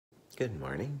Good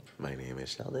morning, my name is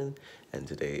Sheldon, and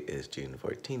today is June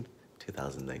 14th,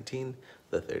 2019,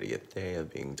 the 30th day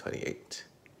of being 28.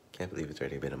 Can't believe it's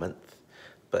already been a month,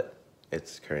 but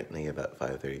it's currently about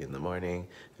 5:30 in the morning.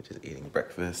 I'm just eating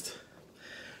breakfast.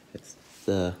 It's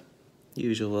the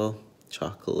usual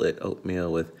chocolate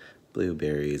oatmeal with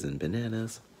blueberries and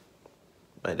bananas.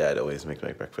 My dad always makes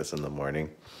my breakfast in the morning.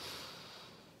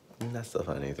 And that's the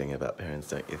funny thing about parents,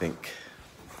 don't you think?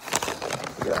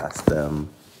 You ask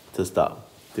them to stop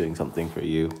doing something for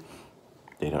you,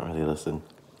 they don't really listen.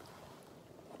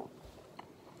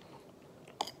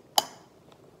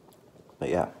 But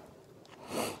yeah,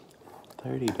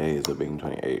 30 days of being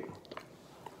 28.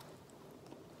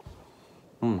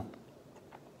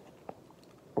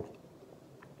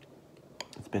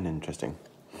 It's been interesting.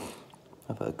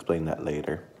 I'll explain that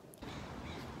later.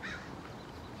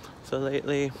 So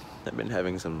lately, I've been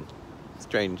having some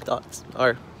strange thoughts,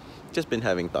 or just been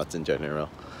having thoughts in general.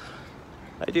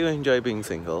 I do enjoy being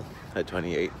single at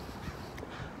 28.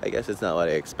 I guess it's not what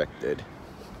I expected.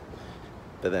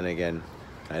 But then again,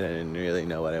 I didn't really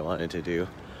know what I wanted to do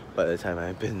by the time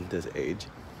I've been this age.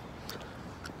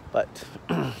 But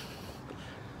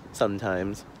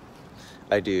sometimes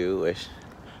I do wish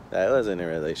that I was in a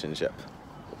relationship.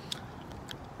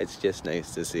 It's just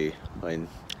nice to see when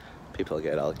people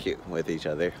get all cute with each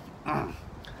other.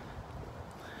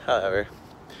 However,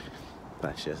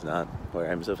 that's just not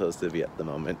where I'm supposed to be at the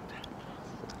moment.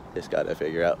 Just gotta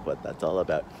figure out what that's all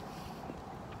about.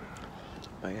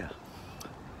 But yeah,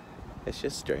 it's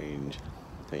just strange,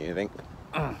 don't you think?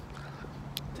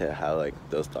 To how like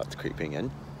those thoughts creeping in.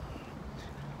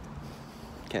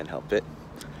 Can't help it.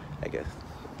 I guess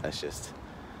that's just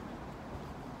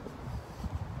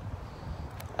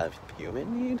a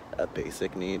human need, a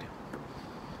basic need.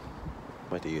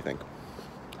 What do you think?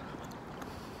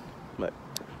 But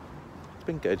it's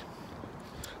been good.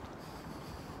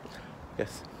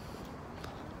 Yes.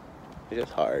 It's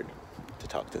just hard to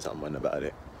talk to someone about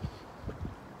it.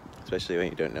 Especially when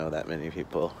you don't know that many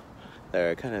people that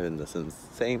are kind of in the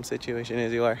same situation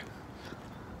as you are.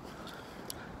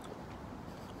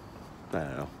 I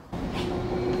don't know.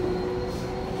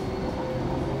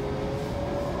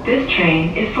 This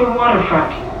train is for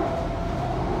Waterfront.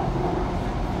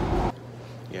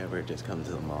 You ever just come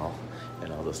to the mall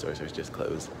and all the stores are just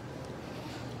closed?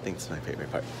 I think it's my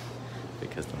favorite part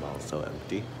because the mall is so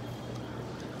empty.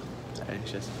 And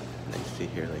it's just nice to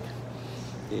hear like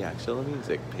the actual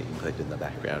music being played in the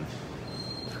background.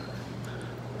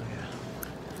 Yeah.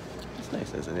 It's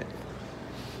nice, isn't it?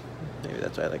 Maybe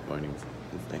that's why I like mornings.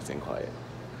 It's nice and quiet.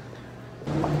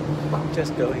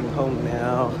 Just going home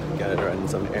now. Gotta run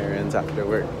some errands after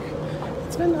work.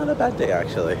 It's been not a bad day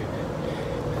actually.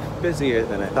 Busier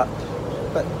than I thought,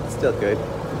 but still good.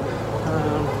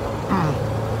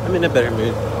 I'm in a better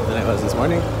mood than I was this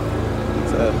morning,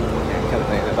 so can't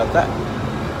complain about that.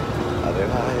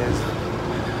 Otherwise,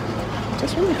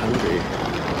 just really hungry.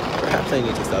 Perhaps I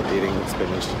need to stop eating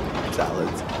spinach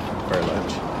salads for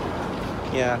lunch.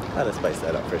 Yeah, gotta spice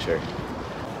that up for sure.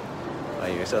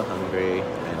 When you're so hungry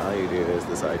and all you do is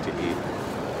decide to eat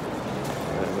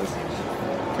this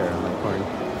caramel corn.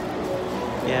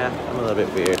 Yeah, I'm a little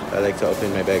bit weird. I like to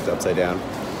open my bags upside down.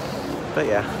 But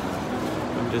yeah,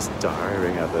 I'm just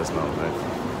starving at this moment.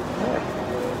 Yeah,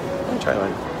 I'll try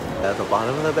one. At the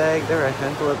bottom of the bag, there are a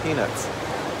handful of peanuts.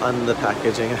 On the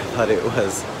packaging, I thought it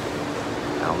was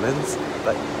almonds,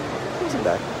 but it wasn't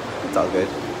bad. It's all good.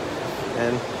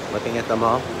 And looking at the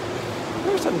mall,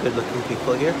 there are some good-looking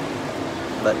people here,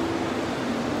 but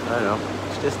I don't know.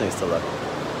 It's just nice to look.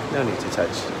 No need to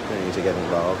touch. No need to get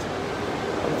involved.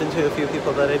 Bumped into a few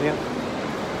people that I knew,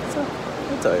 so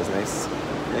it's always nice.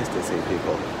 Nice to see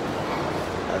people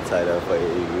outside of where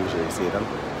you usually see them.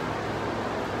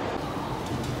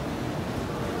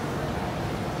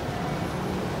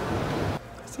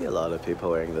 I see a lot of people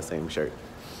wearing the same shirt.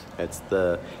 It's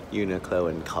the Uniqlo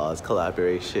and Cause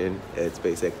collaboration. It's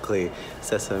basically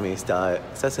Sesame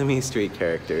Street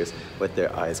characters with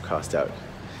their eyes crossed out.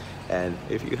 And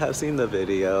if you have seen the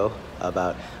video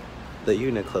about the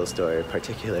Uniqlo store,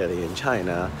 particularly in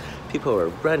China, people were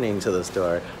running to the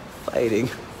store, fighting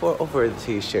over the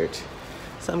t-shirt.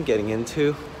 Some getting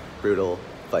into brutal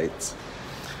fights.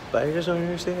 But I just don't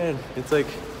understand. It's like,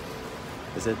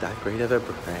 is it that great of a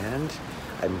brand?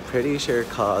 I'm pretty sure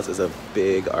Cause is a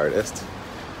big artist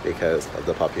because of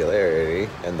the popularity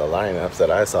and the lineups that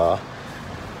I saw.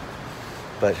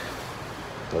 But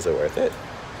was it worth it?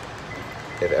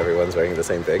 If everyone's wearing the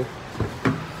same thing?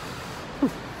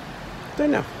 Don't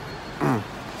know.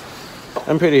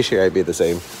 I'm pretty sure I'd be the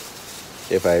same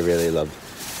if I really loved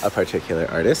a particular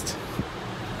artist.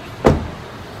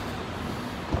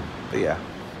 But yeah,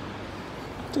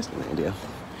 just an idea.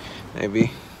 Maybe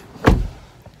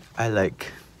I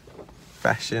like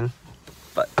fashion,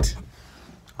 but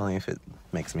only if it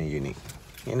makes me unique,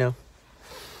 you know?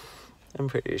 I'm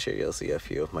pretty sure you'll see a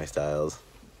few of my styles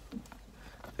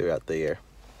throughout the year.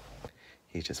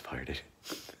 He just farted.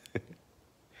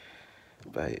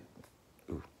 But,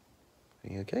 ooh,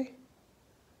 are you okay?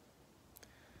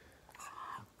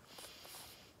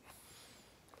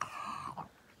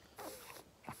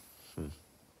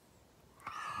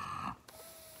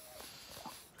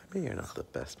 Maybe you're not the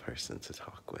best person to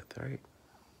talk with, right?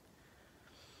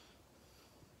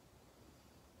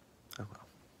 Oh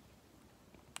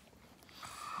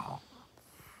well.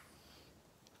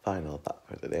 Final thought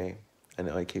for the day. I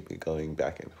know I keep going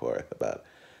back and forth about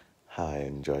how I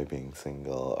enjoy being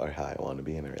single or how I want to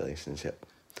be in a relationship.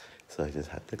 So I just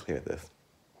had to clear this.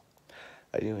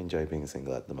 I do enjoy being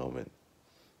single at the moment,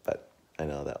 but I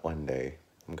know that one day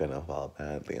I'm gonna fall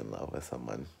madly in love with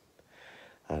someone.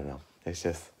 I don't know. It's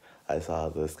just, I saw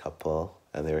this couple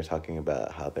and they were talking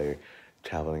about how they're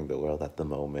traveling the world at the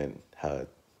moment, how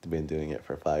they've been doing it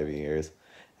for 5 years,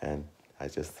 and I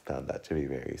just found that to be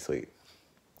very sweet.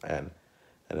 And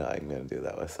I know I'm going to do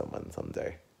that with someone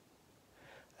someday.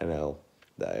 I know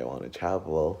that I want to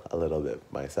travel a little bit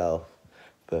myself,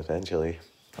 but eventually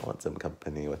I want some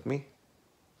company with me.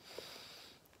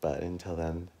 But until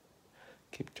then,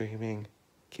 keep dreaming,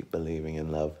 keep believing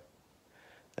in love.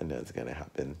 I know it's going to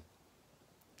happen.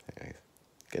 Anyways,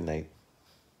 good night.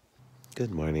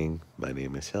 Good morning, my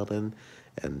name is Sheldon,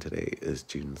 and today is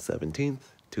June 17th,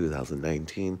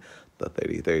 2019, the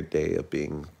 33rd day of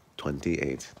being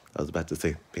 28. I was about to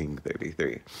say being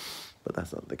 33, but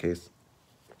that's not the case.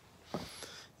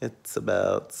 It's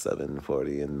about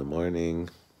 7:40 in the morning.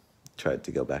 Tried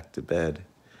to go back to bed,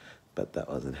 but that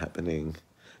wasn't happening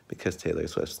because Taylor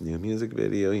Swift's new music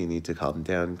video, You Need to Calm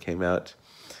Down, came out,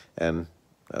 and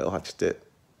I watched it.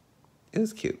 It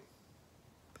was cute.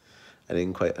 I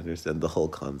didn't quite understand the whole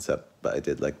concept, but I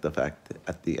did like the fact that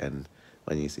at the end,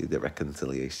 when you see the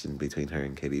reconciliation between her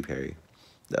and Katy Perry,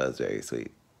 that was very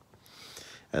sweet.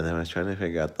 And then I was trying to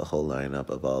figure out the whole lineup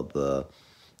of all the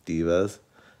divas.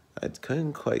 I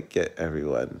couldn't quite get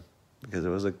everyone, because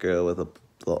there was a girl with a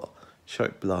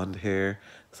short blonde hair.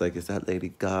 It's like, is that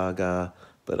Lady Gaga?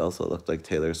 But also looked like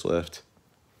Taylor Swift.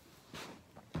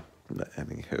 But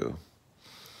anywho,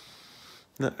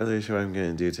 not really sure what I'm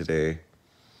going to do today.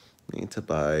 I need to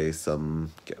buy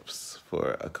some gifts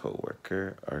for a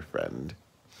coworker or friend.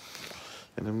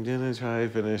 And I'm going to try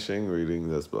finishing reading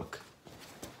this book.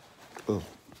 Oh,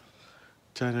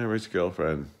 China Rich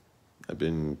Girlfriend. I've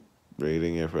been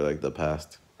reading it for like the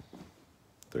past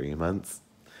 3 months.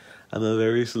 I'm a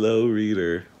very slow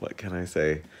reader. What can I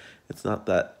say? It's not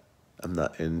that I'm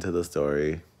not into the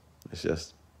story. It's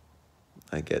just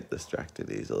I get distracted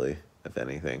easily, if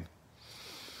anything.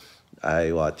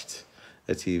 I watched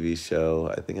a TV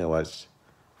show. I think I watched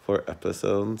 4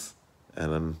 episodes,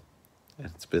 and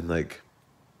it's been like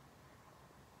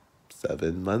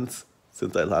 7 months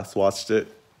since I last watched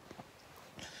it.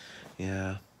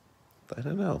 Yeah, I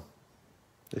don't know.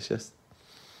 It's just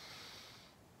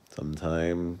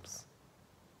sometimes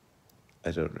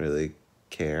I don't really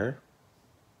care.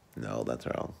 No, that's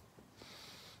wrong.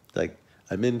 Like,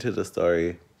 I'm into the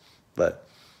story, but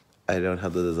I don't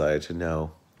have the desire to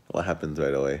know what happens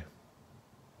right away.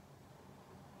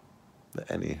 But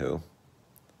anywho,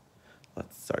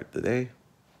 let's start the day.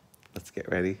 Let's get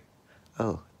ready.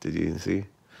 Oh, did you see?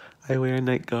 I wear a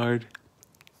night guard.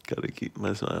 Gotta keep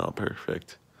my smile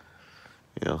perfect.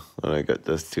 You know, when I get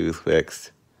this tooth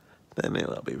fixed, then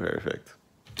it'll be perfect.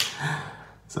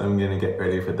 So I'm gonna get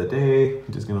ready for the day.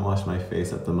 I'm just gonna wash my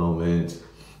face at the moment.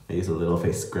 I use a little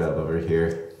face scrub over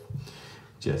here,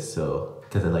 just so,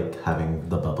 because I like having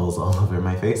the bubbles all over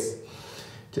my face.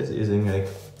 Just using like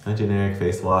a generic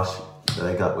face wash that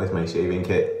I got with my shaving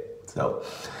kit. So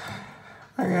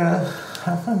we're gonna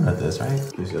have fun with this, right?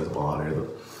 Just use water,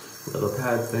 the little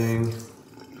pad thing.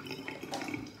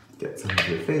 Get some of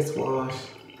your face wash.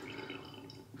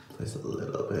 Place a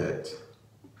little bit.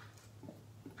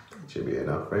 Should be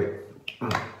enough, right?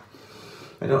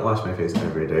 I don't wash my face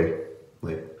every day,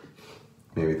 like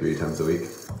maybe 3 times a week,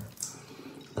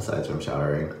 aside from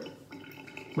showering,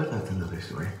 but that's another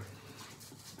story.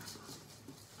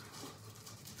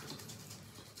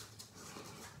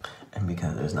 And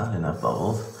because there's not enough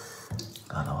bubbles,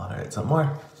 gotta water it some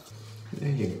more. There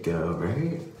you go,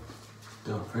 right?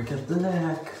 Don't forget the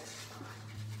neck.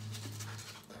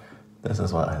 This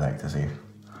is what I like to see.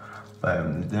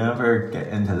 But never get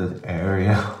into this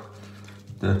area,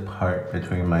 this part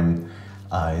between my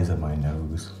eyes and my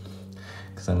nose,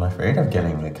 because I'm afraid of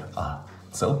getting like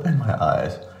soap in my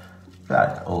eyes.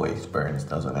 That always burns,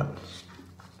 doesn't it?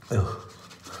 Ugh.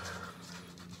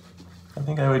 I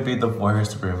think I would be the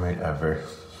worst roommate ever.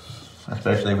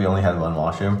 Especially if we only had one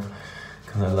washroom.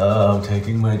 Because I love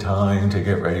taking my time to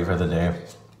get ready for the day.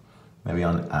 Maybe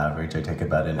on average I take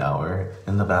about an hour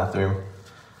in the bathroom.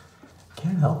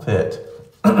 Can't help it.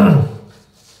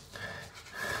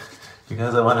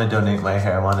 Because I want to donate my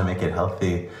hair, I want to make it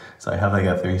healthy. So I have like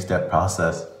a 3-step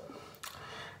process.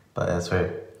 But as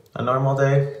for a normal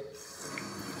day,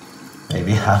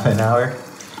 maybe half an hour.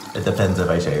 It depends if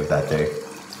I shave that day.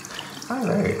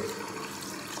 Alright.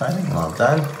 So I think I'm all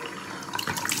done.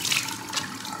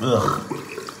 Ugh.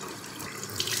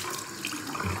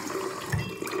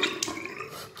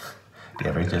 Do you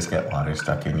ever just get water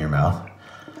stuck in your mouth?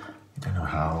 I don't know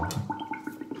how.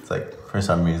 It's like, for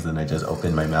some reason, I just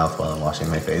open my mouth while I'm washing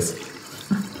my face.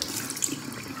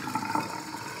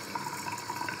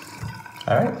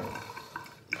 Alright.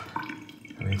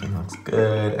 Everything looks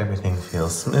good. Everything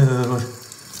feels smooth.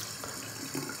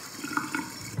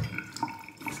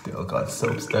 Still got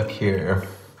soap stuck here,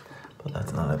 but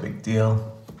that's not a big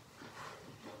deal.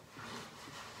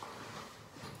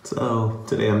 So,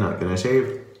 today I'm not gonna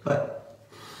shave, but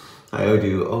I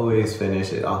do always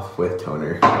finish it off with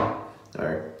toner,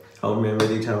 or home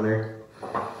remedy toner.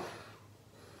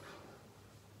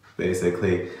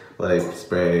 Basically, like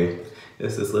spray,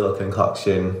 it's this little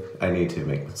concoction. I need to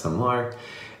make some more.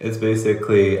 It's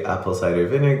basically apple cider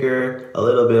vinegar, a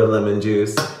little bit of lemon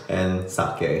juice, and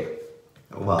sake.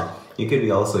 Well, you could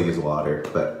also use water,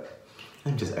 but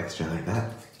I'm just extra like that.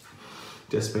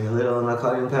 Just spray a little on my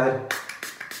cotton pad,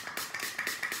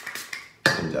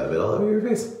 and dab it all over your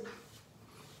face.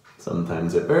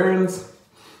 Sometimes it burns,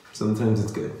 sometimes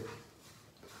it's good.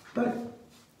 But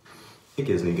it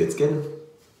gives me good skin.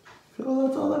 So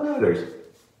that's all that matters.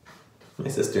 My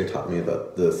sister taught me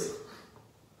about this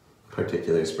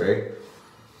particular spray,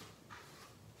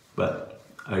 but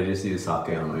I just use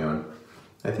sake on my own.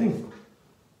 I think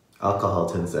alcohol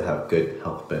tends to have good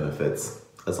health benefits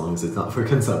as long as it's not for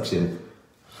consumption.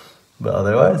 But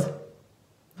otherwise,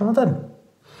 I'm all done.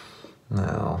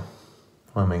 Now,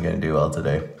 what am I gonna do all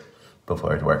today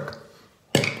before I work?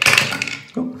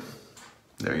 Oop.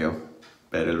 There you go.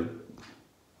 Better.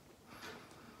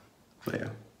 But yeah.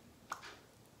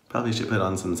 Probably should put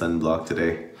on some sunblock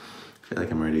today. I feel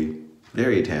like I'm already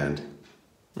very tanned.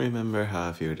 Remember how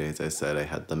a few days I said I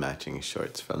had the matching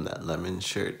shorts from that lemon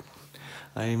shirt?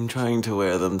 I'm trying to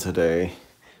wear them today.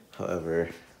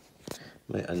 However,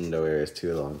 my underwear is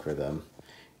too long for them.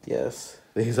 Yes,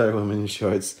 these are women's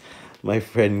shorts. My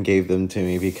friend gave them to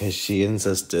me because she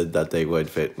insisted that they would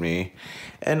fit me.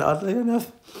 And oddly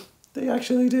enough, they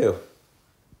actually do.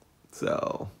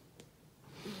 So,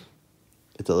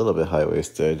 it's a little bit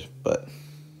high-waisted, but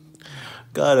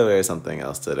gotta wear something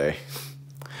else today.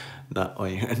 Not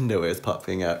when your underwear is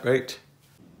popping out, right?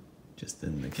 Just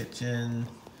in the kitchen,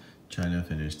 trying to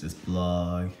finish this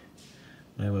vlog.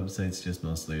 My website's just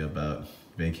mostly about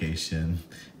vacation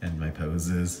and my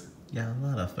poses. Yeah, a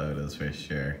lot of photos for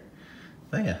sure.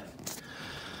 But yeah,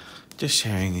 just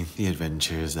sharing the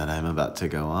adventures that I'm about to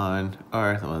go on,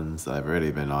 or the ones that I've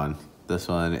already been on. This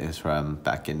one is from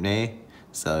back in May,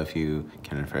 so if you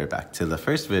can refer back to the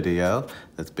first video,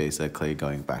 that's basically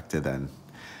going back to then.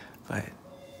 But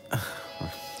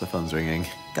the phone's ringing.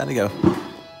 Gotta go.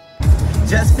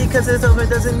 Just because it's over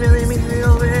doesn't really mean it's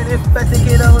over, and if I think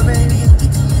it over, maybe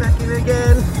back here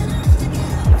again.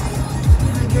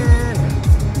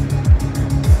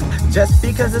 Just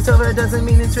because it's over doesn't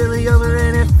mean it's really over,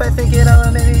 and if I think it over,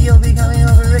 maybe you'll be coming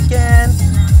over again.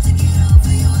 Just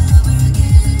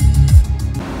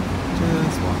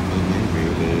walking and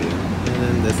reading, and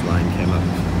then this line came up,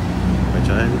 which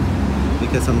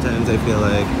because sometimes I feel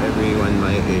like everyone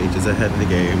my age is ahead of the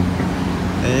game,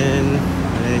 and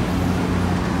I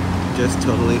just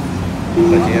totally,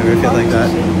 like, you ever feel like that?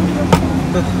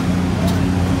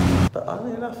 But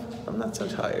oddly enough, I'm not so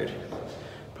tired.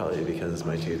 Probably because it's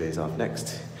my 2 days off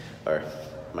next, or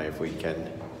my weekend,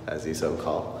 as you so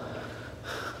call.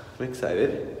 I'm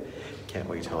excited. Can't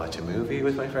wait to watch a movie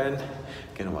with my friend.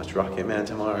 Gonna watch Rocket Man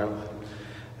tomorrow,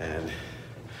 and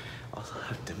also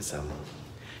have dim sum.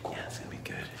 Yeah, it's gonna be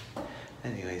good.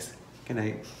 Anyways, good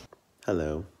night.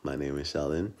 Hello, my name is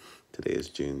Sheldon. Today is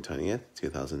June 20th,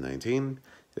 2019.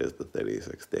 It is the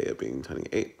 36th day of being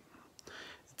 28.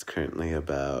 It's currently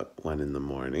about 1 in the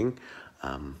morning.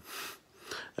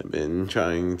 I've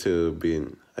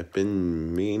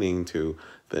been meaning to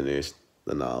finish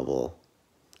the novel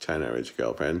China Rich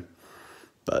Girlfriend,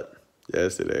 but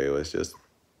yesterday was just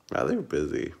rather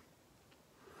busy.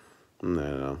 I don't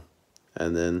know.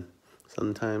 And then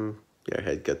sometime your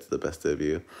head gets the best of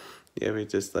you. You ever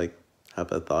just like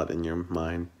have a thought in your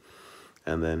mind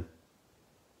and then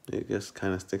it just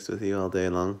kind of sticks with you all day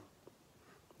long?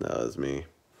 That was me,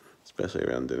 especially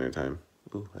around dinner time.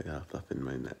 Ooh, I got a fluff in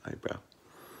my eyebrow.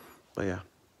 But yeah,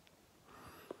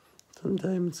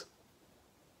 sometimes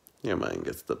your mind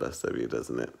gets the best of you,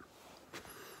 doesn't it?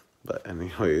 But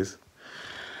anyways,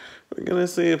 we're gonna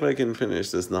see if I can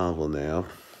finish this novel now.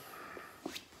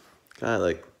 Got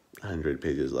like 100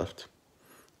 pages left.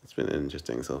 It's been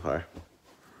interesting so far.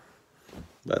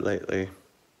 But lately,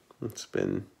 it's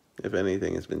been, if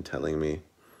anything, it's been telling me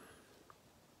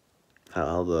how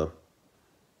all the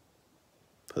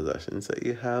possessions that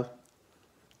you have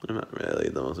are not really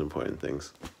the most important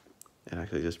things. It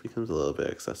actually just becomes a little bit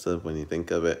excessive when you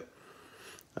think of it.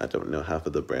 I don't know half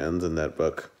of the brands in that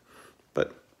book,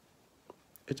 but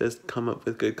it does come up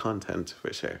with good content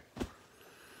for sure.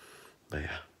 But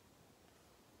yeah,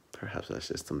 perhaps that's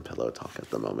just some pillow talk at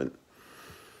the moment.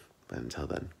 But until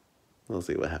then, we'll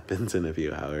see what happens in a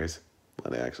few hours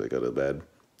when I actually go to bed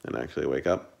and actually wake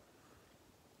up.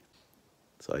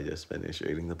 So I just finished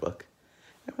reading the book.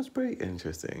 It was pretty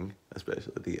interesting,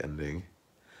 especially the ending.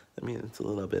 I mean, it's a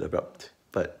little bit abrupt,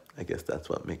 but I guess that's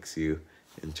what makes you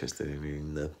interested in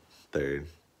reading the third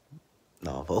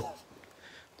novel.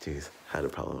 Jeez, had a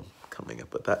problem coming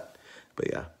up with that.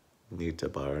 But yeah, need to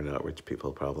borrow not rich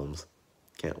people problems.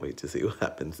 Can't wait to see what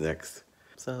happens next.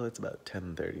 So it's about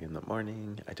 10:30 in the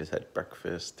morning. I just had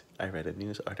breakfast. I read a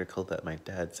news article that my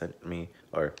dad sent me,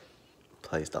 or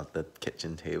placed on the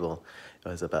kitchen table. It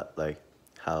was about like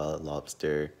how a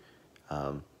lobster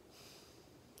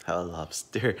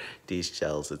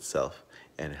deshells itself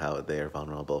and how they are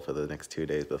vulnerable for the next 2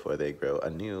 days before they grow a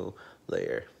new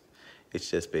layer. It's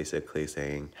just basically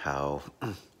saying how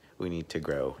we need to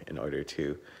grow in order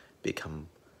to become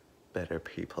better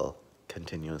people,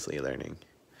 continuously learning.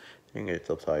 I think it's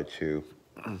applied to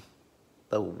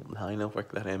the line of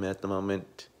work that I'm at the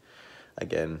moment.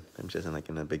 Again, I'm just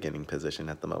in a beginning position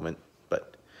at the moment,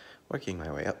 but working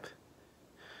my way up.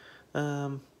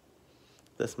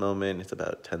 This moment, it's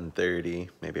about 10:30,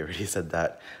 maybe I already said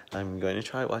that. I'm going to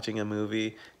try watching a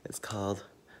movie. It's called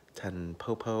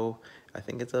Popo. I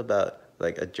think it's about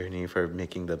like a journey for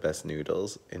making the best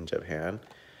noodles in Japan.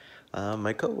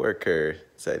 My coworker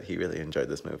said he really enjoyed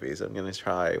this movie, so I'm going to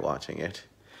try watching it.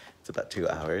 It's about 2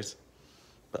 hours,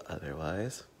 but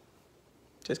otherwise,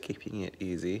 just keeping it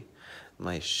easy.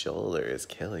 My shoulder is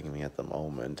killing me at the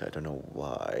moment. I don't know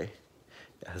why.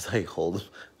 As I hold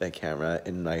the camera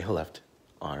in my left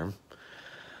arm.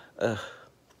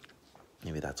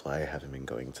 Maybe that's why I haven't been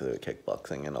going to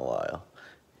kickboxing in a while.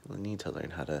 I need to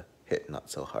learn how to hit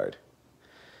not so hard.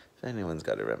 If anyone's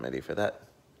got a remedy for that,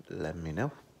 let me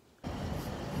know.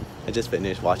 I just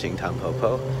finished watching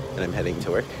Tampopo and I'm heading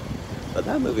to work. But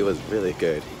that movie was really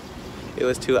good. It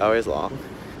was 2 hours long,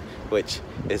 which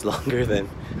is longer than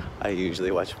I usually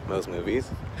watch most movies.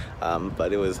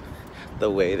 But it was,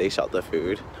 the way they shot the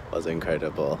food was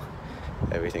incredible.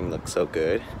 Everything looked so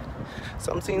good.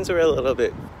 Some scenes were a little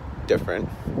bit different,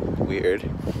 weird,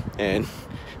 and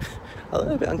a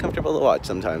little bit uncomfortable to watch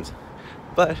sometimes.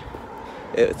 But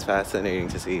it's fascinating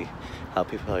to see how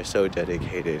people are so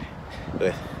dedicated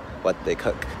with what they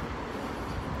cook.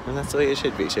 And that's the way it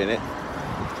should be, shouldn't it?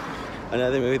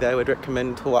 Another movie that I would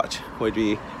recommend to watch would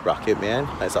be Rocket Man.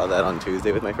 I saw that on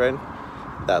Tuesday with my friend.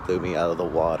 That blew me out of the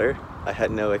water. I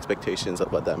had no expectations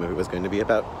of what that movie was going to be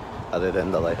about, other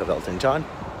than the life of Elton John.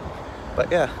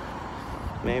 But yeah,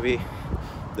 maybe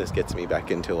this gets me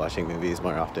back into watching movies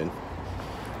more often.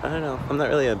 I don't know, I'm not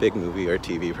really a big movie or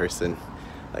TV person.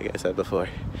 Like I said before,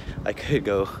 I could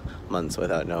go months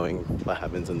without knowing what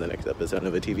happens in the next episode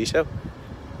of a TV show.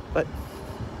 But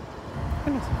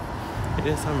it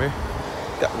is summer,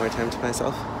 got more time to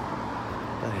myself.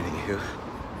 But anywho,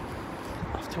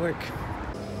 off to work.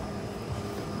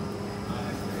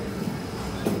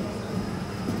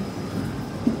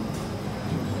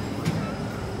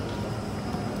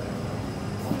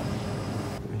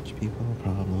 Rich people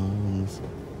problems.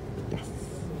 Yes.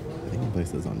 I think the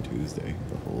place is on Tuesday,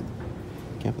 the hold.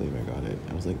 Can't believe I got it.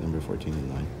 I was like number 14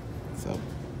 in line. So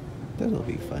that'll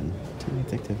be fun.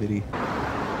 Tonight's activity.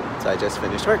 So I just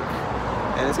finished work.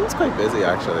 And it seems quite busy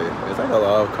actually. There's like a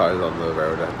lot of cars on the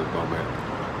road at the moment.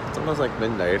 It's almost like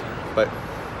midnight, but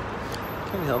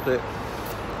can't help it.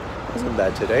 It wasn't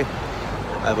bad today.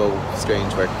 I have a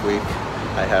strange work week.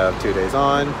 I have 2 days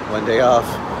on, 1 day off,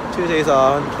 2 days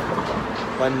on,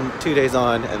 2 days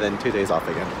on, and then 2 days off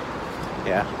again.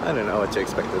 Yeah, I don't know what to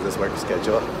expect with this work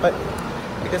schedule, but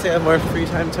I guess I have more free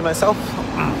time to myself.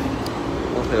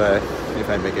 Hopefully if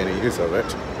I make any use of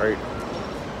it, right?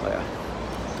 But yeah,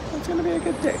 it's gonna be a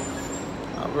good day.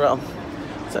 overall,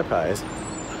 surprise.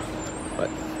 But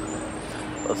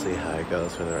we'll see how it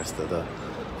goes for the rest of the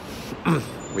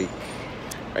week,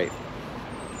 right?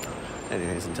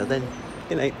 Anyways, until then,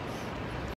 good night.